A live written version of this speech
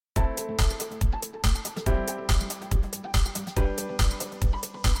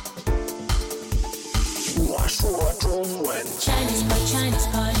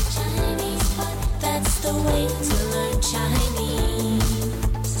the way to learn Chinese.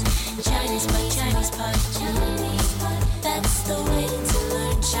 ChinesePod, ChinesePod, ChinesePod. That's the way to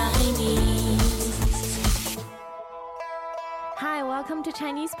learn Chinese. Hi, welcome to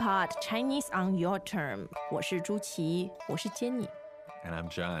ChinesePod, Chinese on your term. 我是朱琪，我是 Jenny。And I'm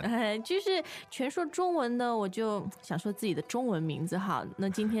John. 就是全说中文呢，我就想说自己的中文名字哈。那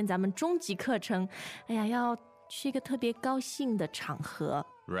今天咱们中级课程，要去一个特别高兴的场合。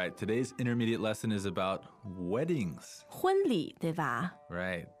Right, today's intermediate lesson is about weddings. 婚礼，对吧？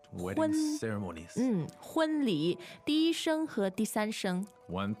 Right, wedding ceremonies. 婚礼，第一声和第三声。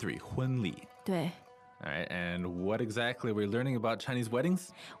1-3, 婚礼。对。All right, and what exactly are we learning about Chinese weddings?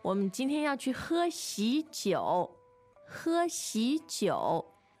 我们今天要去喝喜酒。喝喜酒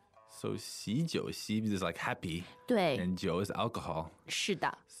So 喜酒, 喜 is like happy. 对 And 酒 is alcohol. 是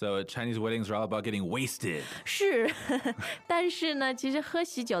的 So Chinese weddings are all about getting wasted. 是但是呢其实喝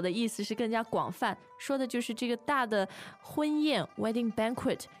喜酒的意思是更加广泛，说的就是这个大的婚宴 wedding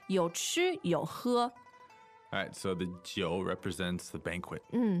banquet 有吃有喝。 All right, so the 酒 represents the banquet.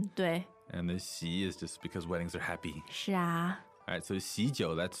 对 And the 喜 is just because weddings are happy. 是啊 All right, so 喜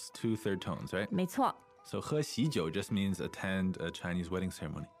酒, that's 2 third tones, right? 没错 So 喝喜酒 just means attend a Chinese wedding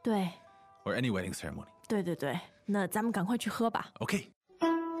ceremony. 对 Or any wedding ceremony. 对对对，那咱们赶快去喝吧。 Okay.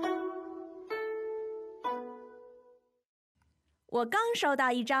 我刚收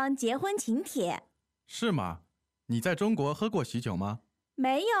到一张结婚请帖。是吗？你在中国喝过喜酒吗？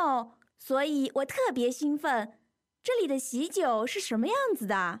没有，所以我特别兴奋。这里的喜酒是什么样子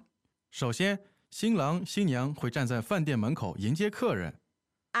的？首先，新郎新娘会站在饭店门口迎接客人。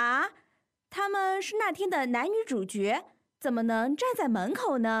啊？他们是那天的男女主角，怎么能站在门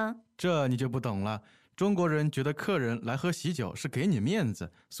口呢？这你就不懂了。中国人觉得客人来喝喜酒是给你面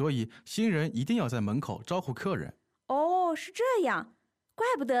子，所以新人一定要在门口招呼客人。哦，是这样，怪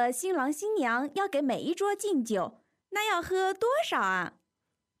不得新郎新娘要给每一桌敬酒，那要喝多少啊？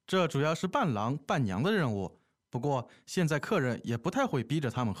这主要是伴郎伴娘的任务，不过现在客人也不太会逼着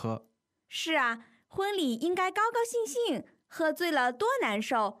他们喝。是啊，婚礼应该高高兴兴，喝醉了多难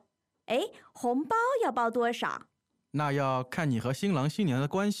受。哎，红包要包多少？那要看你和新郎新娘的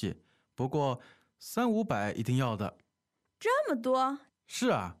关系，不过300-500一定要的。这么多？是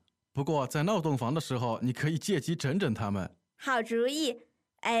啊，不过在闹洞房的时候，你可以借机整整他们。好主意。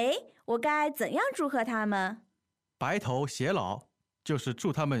哎，我该怎样祝贺他们？白头偕老，就是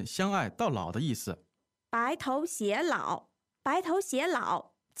祝他们相爱到老的意思。白头偕老，白头偕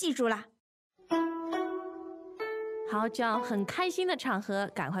老，记住啦。好，这样很开心的场合，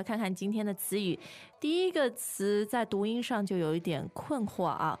赶快看看今天的词语。第一个词在读音上就有一点困惑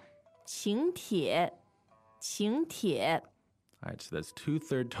啊，请帖，请帖。All right, so that's 2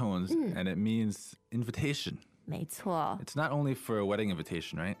 third tones, and it means invitation. 没错 It's not only for a wedding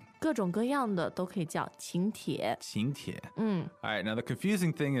invitation, right? 各种各样的都可以叫请帖。请帖. All right, now the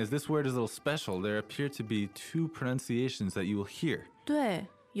confusing thing is this word is a little special. There appear to be 2 pronunciations that you will hear. 对，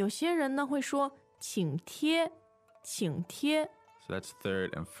有些人呢会说请帖，请帖。So that's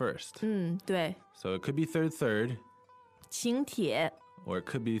third and first. 对， So it could be third, 请帖， or it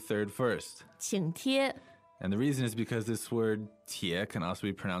could be third first. 请帖。 And the reason is because this word 帖 can also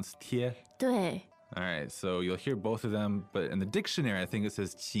be pronounced 贴. 对， All right, so you'll hear both of them, but in the dictionary, I think it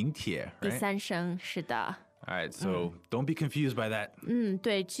says 请帖, 第 right? 三声是的。 All right, so don't be confused by that.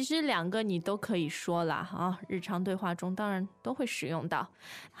 对，其实两个你都可以说啦啊，日常对话中当然都会使用到。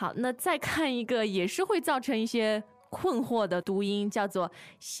好，那再看一个也是会造成一些困惑的读音，叫做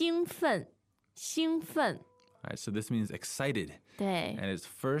兴奋，兴奋。All right, so this means excited. 对， And it's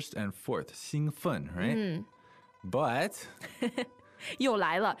first and fourth, 兴奋, right? But 又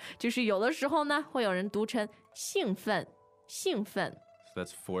来了，就是有的时候呢，会有人读成兴奋，兴奋。 so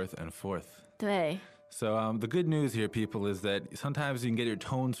that's fourth and fourth. 对， So the good news here, people, is that sometimes you can get your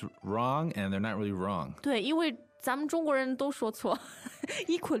tones wrong, and they're not really wrong. 对，因为咱们中国人都说错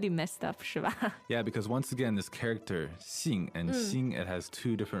，equally messed up， 是吧？ Yeah, because once again, this character, 兴 and 兴, it has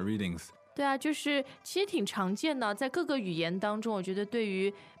 2 different readings. 对啊，就是其实挺常见的，在各个语言当中，我觉得对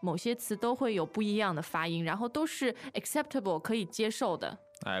于某些词都会有不一样的发音，然后都是 acceptable 可以接受的。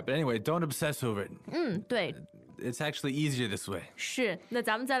All right, but anyway, don't obsess over it. 对， It's actually easier this way. 是。那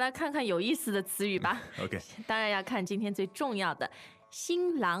咱们再来看看有意思的词语吧。Okay. 当然要看今天最重要的，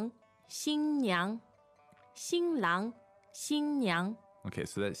新郎、新娘、新郎、新娘。Okay,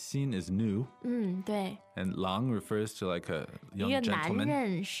 so that 新 is new, 对， and 郎 refers to like a 一 young 个男 gentleman.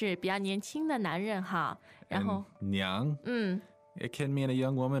 人是比较年轻的男人哈，然 And 后娘, it can mean a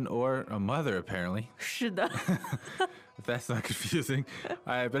young woman or a mother, apparently. 是的， If that's not confusing.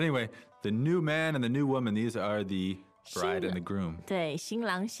 All right, but anyway, the new man and the new woman, these are the bride and the groom. 对，新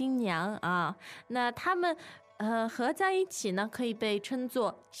郎新娘啊，那他们合在一起呢，可以被称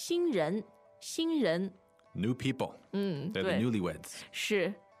作新人。新人， New people. They're the 对， newlyweds.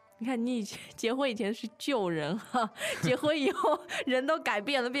 是。你看，你结婚以前是旧人哈，结婚以后人都改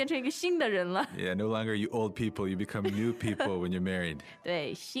变了，变成一个新的人了。Yeah, no longer you old people. You become new people when you're married.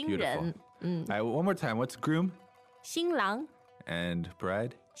 对，新 Beautiful. 人， All right, one more time. What's groom 新郎、 and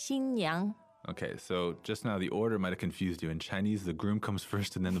bride? 新娘。 Okay, so just now the order might have confused you. In Chinese, the groom comes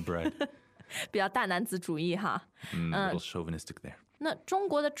first and then the bride. 比较大男子主义哈。A little chauvinistic there. 那中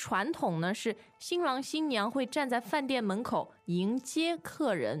国的传统呢是新郎新娘会站在饭店门口迎接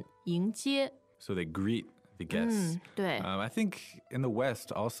客人，迎接。 So they greet the guests. 对 I think in the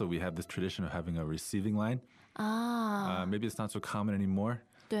West also we have this tradition of having a receiving line. 啊， Maybe it's not so common anymore,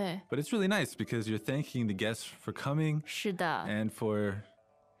 对， but it's really nice because you're thanking the guests for coming 是的， and for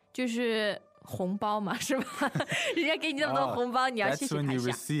就是红包嘛，是吧？人家给你那么多红包，你要谢 that's 谢 when 他 you 一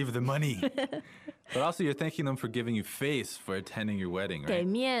下。 receive the money. But also you're thanking them for giving you face for attending your wedding, 给 right?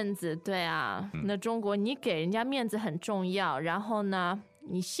 面子，对啊，那中国你给人家面子很重要，然后呢，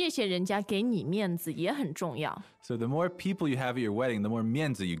你谢谢人家给你面子也很重要。 So the more people you have at your wedding, the more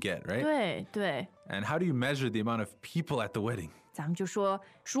mianzi you get, right? 对对， And how do you measure the amount of people at the wedding? 咱们就说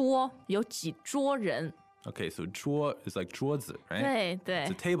桌有几桌人， Okay, so 桌 is like 桌子, right? 对对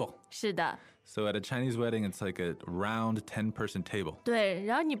It's a，table. 是的。 So at a Chinese wedding, it's like a round 10-person table. 对，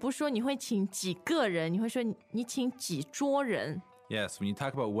然后你不说你会请几个人，你会说你请几桌人， Yes, when you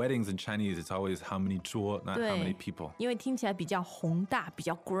talk about weddings in Chinese, it's always how many 桌, not how many 对 people. 因为听起来比较宏大，比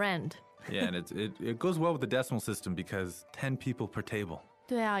较 grand。 Yeah, and it goes well with the decimal system because 10 people per table.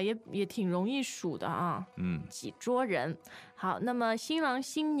 对啊，也挺容易数的啊。几桌人。好，那么新郎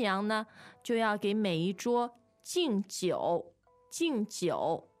新娘呢，就要给每一桌敬酒，敬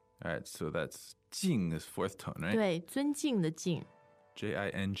酒。 All right, so that's 敬 is fourth tone, right? 对，尊敬的敬。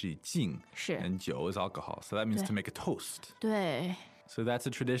 J-I-N-G, 敬. 是 And 酒 is alcohol. So that means 对 to make a toast. 对， So that's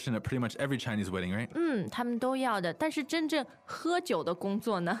a tradition at pretty much every Chinese wedding, right? 他们都要的。但是真正喝酒的工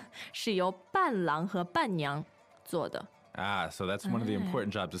作呢，是由伴郎和伴娘做的。 Ah, so that's one of the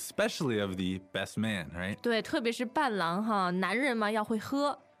important jobs, especially of the best man, right? 对，特别是伴郎哈，男人嘛要会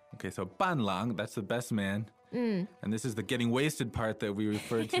喝。 Okay, so 伴郎, that's the best man. And this is the getting wasted part that we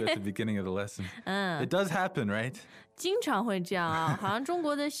referred to at the beginning of the lesson. It does happen, right? 经常会这样啊，好像中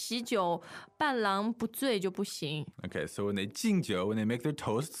国的喜酒，伴郎不醉就不行。 Okay, so when they 敬酒, when they make their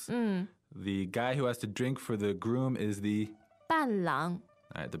toasts, the guy who has to drink for the groom is the 伴郎，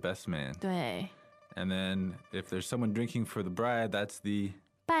 all right, the best man. 对， And then if there's someone drinking for the bride, that's the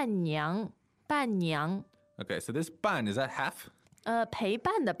伴娘，伴娘， okay. So this 伴 is that half? 陪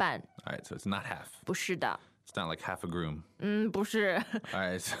伴的伴， All right, so it's not half. 不是的， It's not like half a groom. 不是， All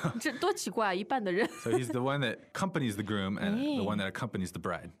right, so 这多奇怪啊，一半的人。 so he's the one that accompanies the groom and the one that accompanies the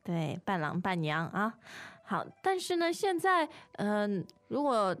bride. 对，伴郎伴娘啊，好，但是呢，现在，如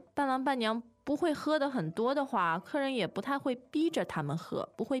果伴郎伴娘不会喝的很多的话，客人也不太会逼着他们喝，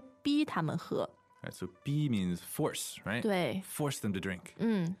不会逼他们喝。 All right, so 逼 means force, right? 对， Force them to drink.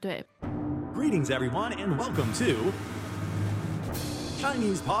 对， Greetings, everyone, and welcome to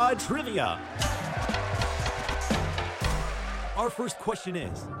ChinesePod Trivia. Our first question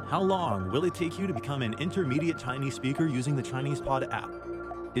is, how long will it take you to become an intermediate Chinese speaker using the ChinesePod app?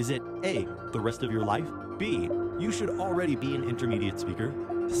 Is it A, the rest of your life? B, you should already be an intermediate speaker?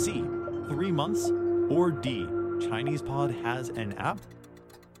 C, 3 months? Or D, ChinesePod has an app?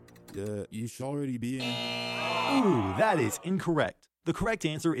 You should already be in. Ooh, that is incorrect. The correct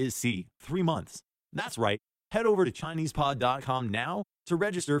answer is C, 3 months. That's right. Head over to ChinesePod.com now to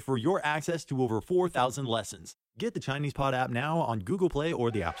register for your access to over 4,000 lessons. Get the ChinesePod app now on Google Play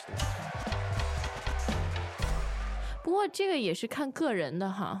or the App Store. 不过这个也是看个人的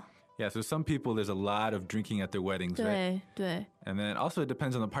哈。 Yeah, so some people, there's a lot of drinking at their weddings, right? 对对， And then also it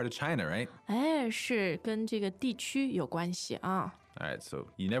depends on the part of China, right? 哎，是跟这个地区有关系啊。 All right, so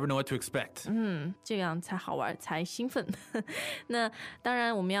you never know what to expect. 这样才好玩，才兴奋。那当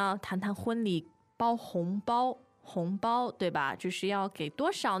然，我们要谈谈婚礼包红包，红包对吧？就是要给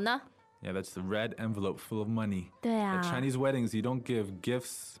多少呢？ Yeah, that's the red envelope full of money. 对啊 At Chinese weddings, you don't give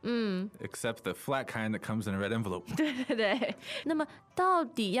gifts except the flat kind that comes in a red envelope. 对对对。那么到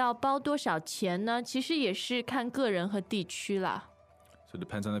底要包多少钱呢？其实也是看个人和地区啦。 So it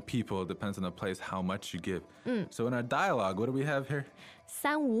depends on the people, it depends on the place, how much you give. So in our dialogue, what do we have here?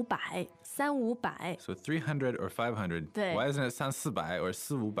 300-500， 300-500。 So 300 or 500. 对。 Why isn't it 300or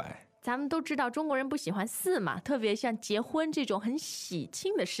 400? 咱们都知道中国人不喜欢4嘛，特别像结婚这种很喜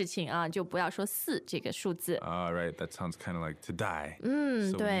庆的事情啊，就不要说4这个数字。 All right, that sounds kind of like to die.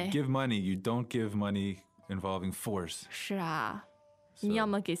 So 对。 when you give money, you don't give money involving fours. 是啊，你要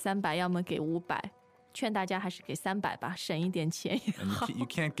么给300，要么给500。劝大家还是给300吧，省一点钱也 And 好。you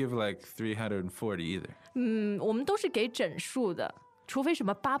can't give like 340 either. 我们都是给整数的，除非什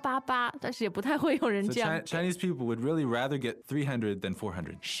么888，但是也不太会有人 So 这样给。 Chinese people would really rather get 300 than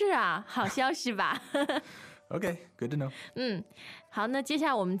 400. 是啊，好消息吧？ Okay, good to know. 好，那接下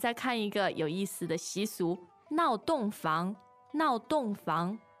来我们再看一个有意思的习俗——闹洞房。闹洞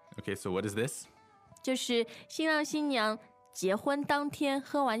房 Okay, so what is this? 就是新郎新娘结婚当天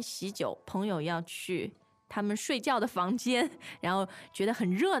喝完喜酒，朋友要去他们睡觉的房间，然后觉得很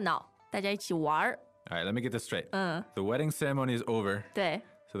热闹，大家一起玩儿。All right, let me get this straight. The wedding ceremony is over. 对，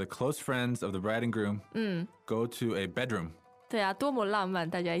 So the close friends of the bride and groom go to a bedroom 对啊，多么浪漫，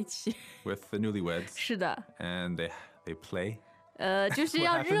大家一起。 with the newlyweds 是的。 and they play. 就是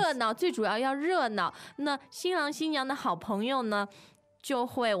要热闹，最主要要热闹。那新郎新娘的好朋友呢，就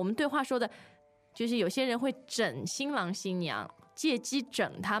会我们对话说的，就是有些人会整新郎新娘，借机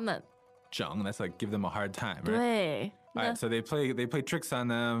整他们。整 that's like give them a hard time, right? 对， All right, so they play tricks on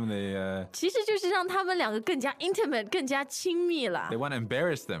them. They 其实就是让他们两个更加 intimate， 更加亲密了。 want to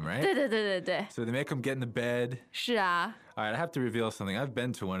embarrass them, right? 对对对对对， So they make them get in the bed. 是啊。 All right, I have to reveal something. I've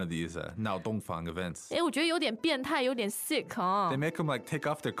been to one of these 闹洞房 events. 我觉得有点变态，有点 sick 哦 They。make them like take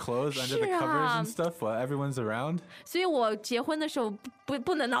off their clothes under the 是啊。 covers and stuff while everyone's around. 所以我结婚的时候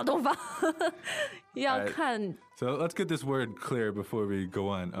不能闹洞房，要看。 So let's get this word clear before we go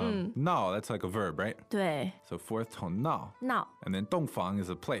on. No, that's like a verb, right? 对， So fourth tone, no. 闹， And then 洞房 is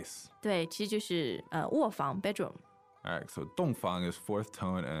a place. 对，其实就是卧房 bedroom。 All right, so 洞房 is fourth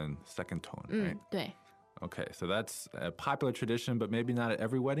tone and second tone, right? 对。 Okay, so that's a popular tradition, but maybe not at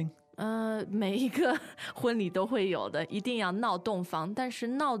every wedding. 每一个婚礼都会有的，一定要闹洞房，但是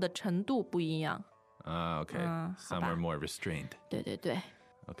闹的程度不一样。 Okay, some are more restrained. 对对对。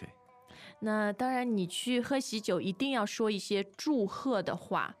 Okay. 那当然，你去喝喜酒一定要说一些祝贺的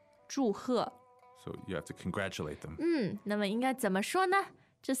话，祝贺。 So you have to congratulate them. 那么应该怎么说呢？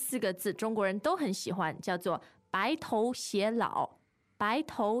这4个字中国人都很喜欢，叫做白头偕老。白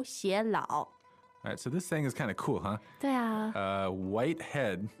头偕老。 All right, so this saying is kind of cool, huh? 对啊， White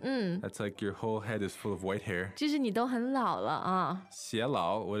head. That's like your whole head is full of white hair. 就是你都很老了啊。偕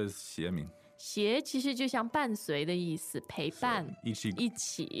老, what does 偕 mean? 偕其实就像伴随的意思，陪伴， 一起。一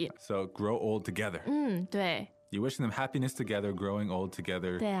起。 So grow old together. 对。 You wish them happiness together, growing old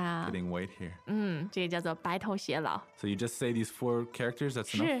together, 对啊。 getting white hair. 这个叫做白头偕老。 So you just say these 4 characters,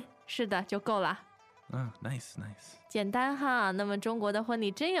 that's enough? 是的，就够了。 Oh, nice, nice. 简单哈，那么中国的婚礼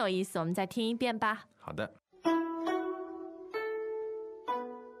真有意思，我们再听一遍吧。好的。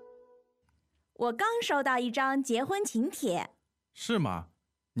我刚收到一张结婚请帖。是吗？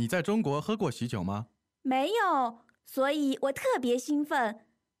你在中国喝过喜酒吗？没有，所以我特别兴奋。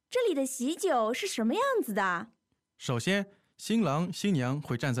这里的喜酒是什么样子的？首先，新郎新娘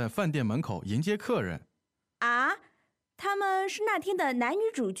会站在饭店门口迎接客人。啊，他们是那天的男女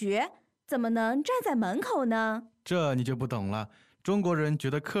主角，怎么能站在门口呢？这你就不懂了。中国人觉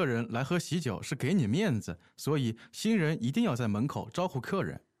得客人来喝喜酒是给你面子，所以新人一定要在门口招呼客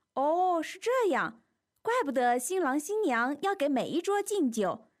人。哦，是这样，怪不得新郎新娘要给每一桌敬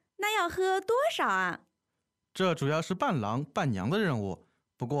酒，那要喝多少啊？这主要是伴郎伴娘的任务，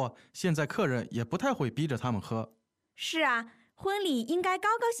不过现在客人也不太会逼着他们喝。是啊，婚礼应该高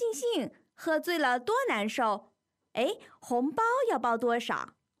高兴兴，喝醉了多难受。哎，红包要包多少？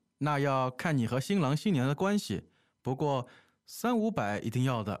那要看你和新郎新娘的关系，不过300-500一定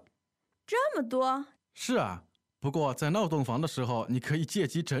要的。这么多？是啊，不过在闹洞房的时候，你可以借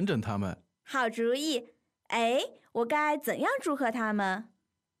机整整他们。好主意。哎，我该怎样祝贺他们？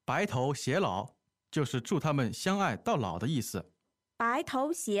白头偕老，就是祝他们相爱到老的意思。白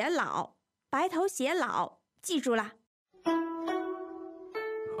头偕老，白头偕老，记住了。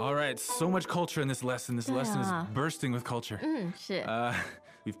All right, so much culture in this lesson. This lesson is bursting with culture. 是。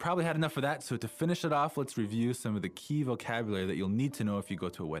 We've probably had enough of that, so to finish it off, let's review some of the key vocabulary that you'll need to know if you go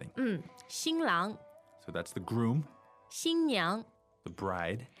to a wedding. 新郎。 So that's the groom, 新娘。 the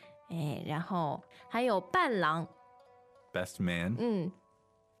bride, 然后还有伴郎。 best man,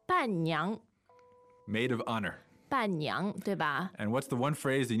 伴娘。 maid of honor. 伴娘，对吧？ And what's the one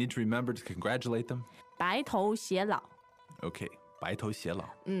phrase you need to remember to congratulate them? 白头偕老。 Okay, 白头偕老.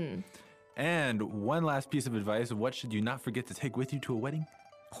 And one last piece of advice, what should you not forget to take with you to a wedding?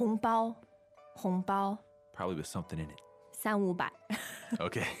 红包，红包 Probably with something in it. 300-500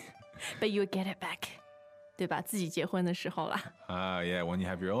 Okay. but you get it back， 对吧？自己结婚的时候啦。 Yeah, when you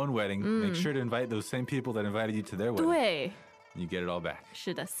have your own wedding, make sure to invite those same people that invited you to their wedding. 对， You get it all back.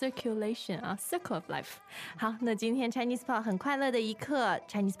 是的 ，circulation 啊 ，circle of life。好，那今天 ChinesePod 很快乐的一刻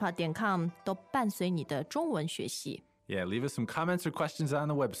 ，ChinesePod.com 都伴随你的中文学习。Yeah, leave us some comments or questions on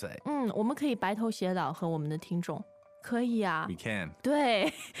the website. 我们可以白头偕老和我们的听众，可以啊。We can.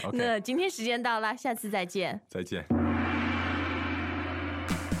 对 OK 那今天时间到了，下次再见。再见。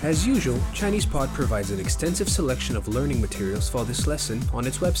As usual, ChinesePod provides an extensive selection of learning materials for this lesson on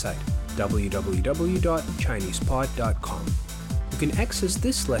its website, www.chinesepod.com. You can access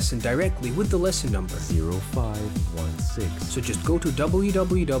this lesson directly with the lesson number 0516. So just go to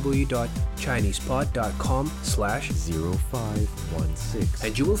www.chinesepod.com/0516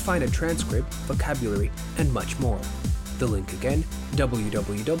 and you will find a transcript, vocabulary, and much more. The link again,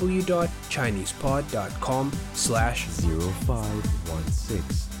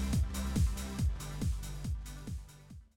 www.chinesepod.com/0516.